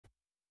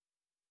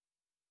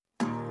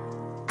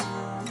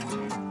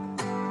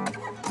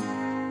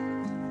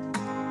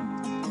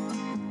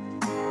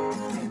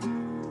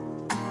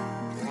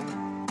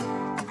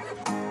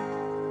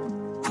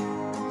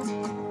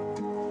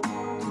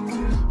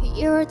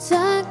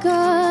pretend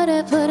good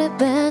at putting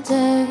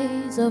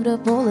band-aids over the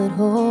bullet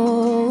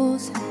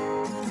holes.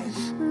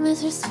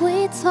 Mr.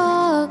 Sweet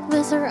Talk,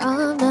 Mr.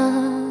 I'm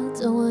not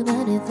doing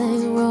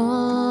anything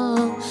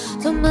wrong.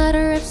 Don't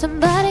matter if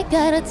somebody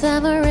got a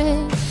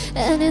tamarind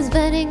and is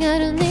betting I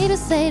don't need to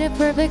say the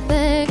perfect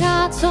thing.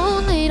 I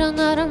don't need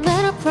another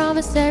man, I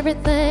promise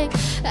everything.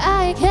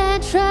 I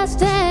can't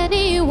trust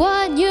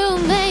anyone, you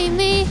made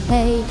me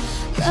hate.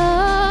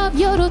 Love,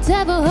 you're the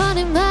devil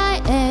hunting my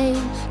aim.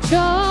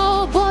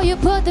 Joe, boy, you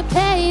put the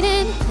pain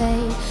in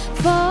pain.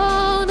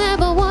 For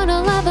never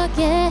wanna love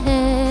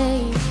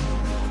again.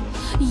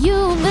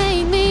 You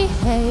made me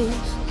hate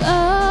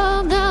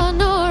love, now I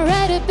know I'm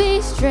ready to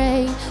be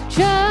straight.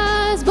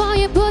 Just boy,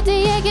 you put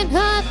the egg in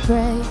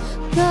heartbreak.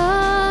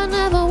 God,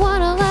 never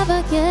wanna love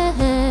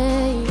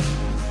again.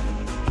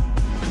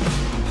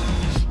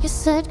 You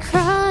said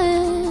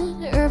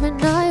crying every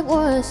night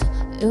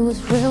it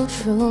was real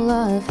true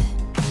love.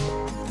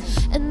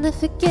 And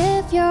if you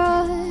give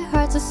your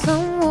heart to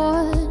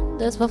someone,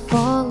 that's what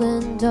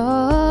falling doors.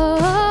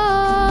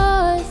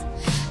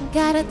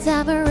 Got a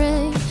diamond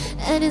ring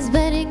and it's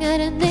betting I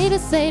don't need to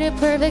say the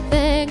perfect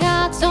thing.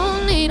 I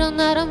don't need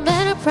another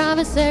man, I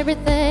promise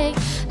everything.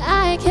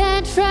 I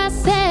can't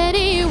trust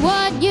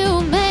anyone,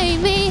 you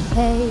made me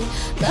hate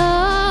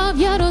love,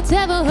 you're the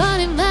devil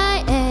hunting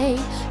my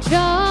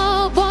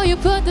angel. Boy, you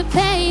put the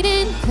pain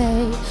in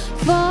pain.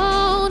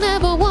 For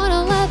never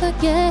wanna love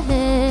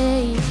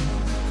again.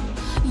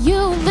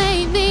 You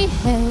made me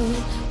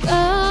hate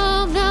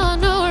love, now I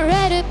know I'm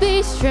ready to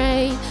be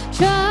straight.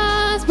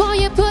 Just boy,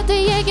 you put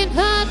the egg in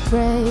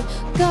heartbreak.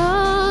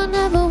 God,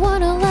 never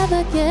wanna love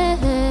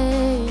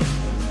again.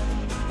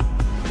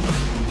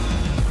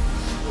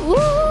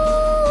 Ooh.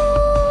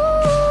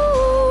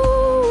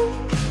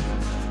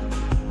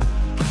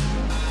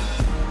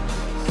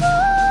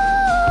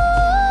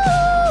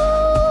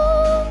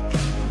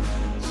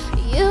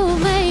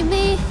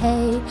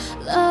 Hate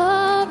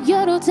love,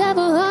 you're the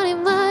devil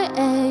hunting my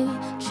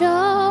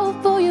angel.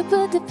 Boy, you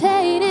put the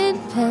pain in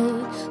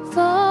pain.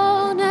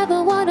 For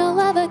never wanna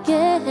love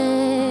again.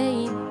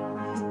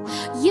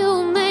 You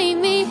made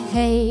me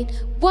hate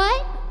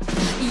what?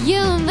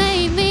 You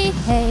made me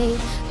hate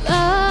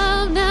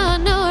love, now I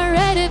know I'm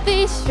ready to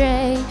be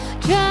straight.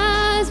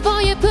 Just boy,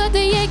 you put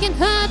the egg in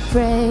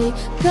heartbreak.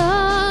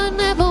 God,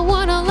 never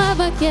wanna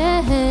love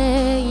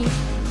again.